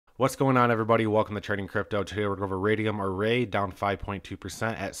What's going on, everybody? Welcome to Trading Crypto. Today we're going over Raydium or Ray, down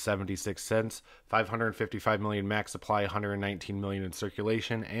 5.2% at 76 cents. 555 million max supply, 119 million in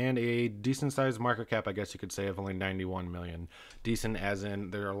circulation, and a decent sized market cap, I guess you could say, of only 91 million. Decent as in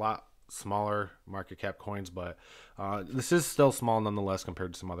there are a lot smaller market cap coins, but this is still small nonetheless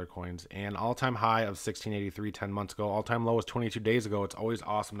compared to some other coins. And all-time high of 1683 10 months ago. All-time low was 22 days ago. It's always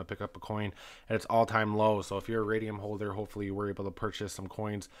awesome to pick up a coin at its all-time low. So if you're a Raydium holder, hopefully you were able to purchase some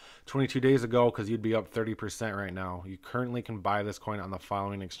coins 22 days ago because you'd be up 30% right now. You currently can buy this coin on the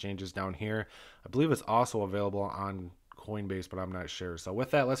following exchanges down here. I believe it's also available on Coinbase, but I'm not sure. So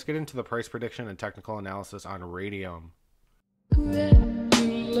with that, let's get into the price prediction and technical analysis on Raydium.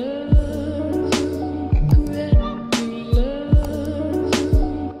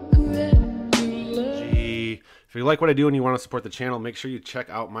 If you like what I do and you want to support the channel, make sure you check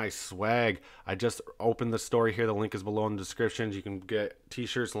out my swag. I just opened the store here. The link is below in the description. You can get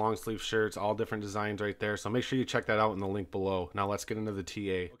t-shirts, long sleeve shirts, all different designs right there. So make sure you check that out in the link below. Now let's get into the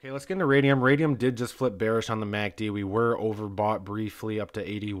TA. Okay, let's get into Raydium. Raydium did just flip bearish on the MACD. We were overbought briefly up to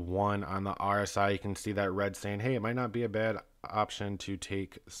 81 on the RSI. You can see that red saying, hey, it might not be a bad option to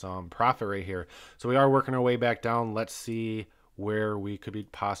take some profit right here. So we are working our way back down. Let's see where we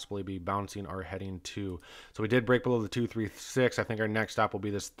could possibly be bouncing or heading to. So we did break below the 236. I think our next stop will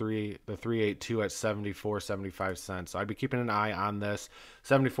be the 382 at 74.75 cents. So I'd be keeping an eye on this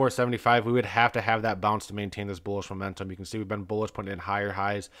 74.75. We would have to have that bounce to maintain this bullish momentum. You can see we've been bullish, putting in higher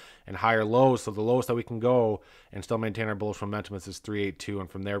highs and higher lows. So the lowest that we can go and still maintain our bullish momentum is this 382, and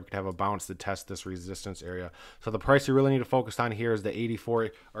from there we could have a bounce to test this resistance area. So the price you really need to focus on here is the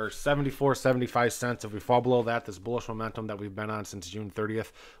 84 or 74.75 cents. If we fall below that, this bullish momentum that we've been on since June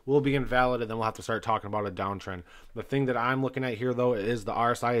 30th will be invalid, and then we'll have to start talking about a downtrend. The thing that I'm looking at here, though, is the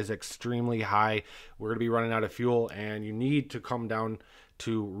RSI is extremely high. We're going to be running out of fuel, and you need to come down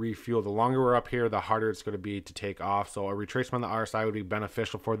to refuel. The longer we're up here, the harder it's going to be to take off. So a retracement on the RSI would be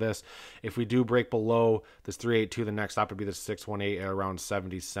beneficial for this. If we do break below this 382, the next stop would be the 618 at around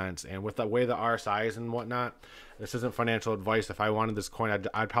 70 cents. And with the way the RSI is and whatnot, this isn't financial advice. If I wanted this coin,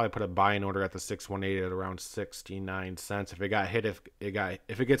 I'd probably put a buying order at the 618 at around 69 cents. If it got hit, if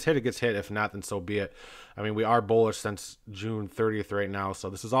it gets hit, it gets hit. If not, then so be it. I mean, we are bullish since June 30th right now.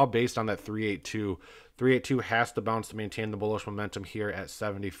 So this is all based on that 382. 382 has to bounce to maintain the bullish momentum here at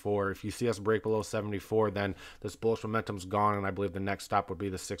 74. If you see us break below 74, then this bullish momentum's gone, and I believe the next stop would be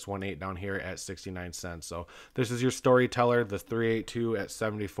the 618 down here at 69 cents. So this is your storyteller, the 382 at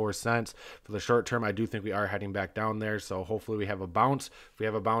 74 cents. For the short term, I do think we are heading back down there, so hopefully we have a bounce. If we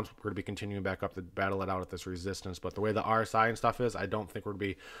have a bounce, we're going to be continuing back up to battle it out at this resistance. But the way the RSI and stuff is, I don't think we're going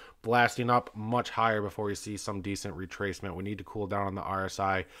to be blasting up much higher before we see some decent retracement. We need to cool down on the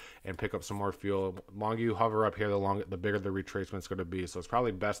RSI and pick up some more fuel. The longer you hover up here, the bigger the retracement is going to be. So it's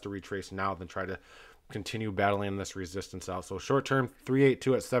probably best to retrace now than try to continue battling this resistance out. So short term,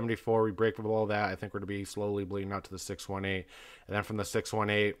 382 at 74. We break below that, I think we're going to be slowly bleeding out to the 618. And then from the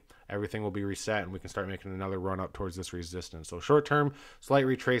 618, everything will be reset and we can start making another run up towards this resistance. So short term, slight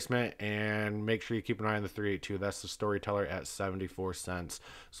retracement, and make sure you keep an eye on the 382. That's the storyteller at 74 cents.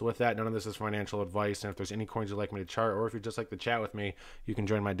 So with that, none of this is financial advice. And if there's any coins you'd like me to chart, or if you'd just like to chat with me, you can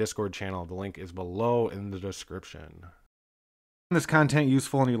join my Discord channel. The link is below in the description. This content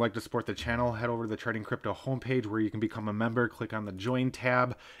useful and you'd like to support the channel, head over to the Trading Crypto homepage where you can become a member. Click on the join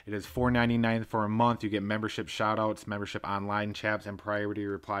tab. It is $4.99 for a month. You get membership shoutouts, membership online chats, and priority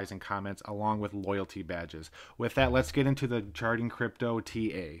replies and comments along with loyalty badges. With that, let's get into the Trading Crypto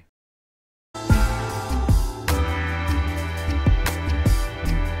TA.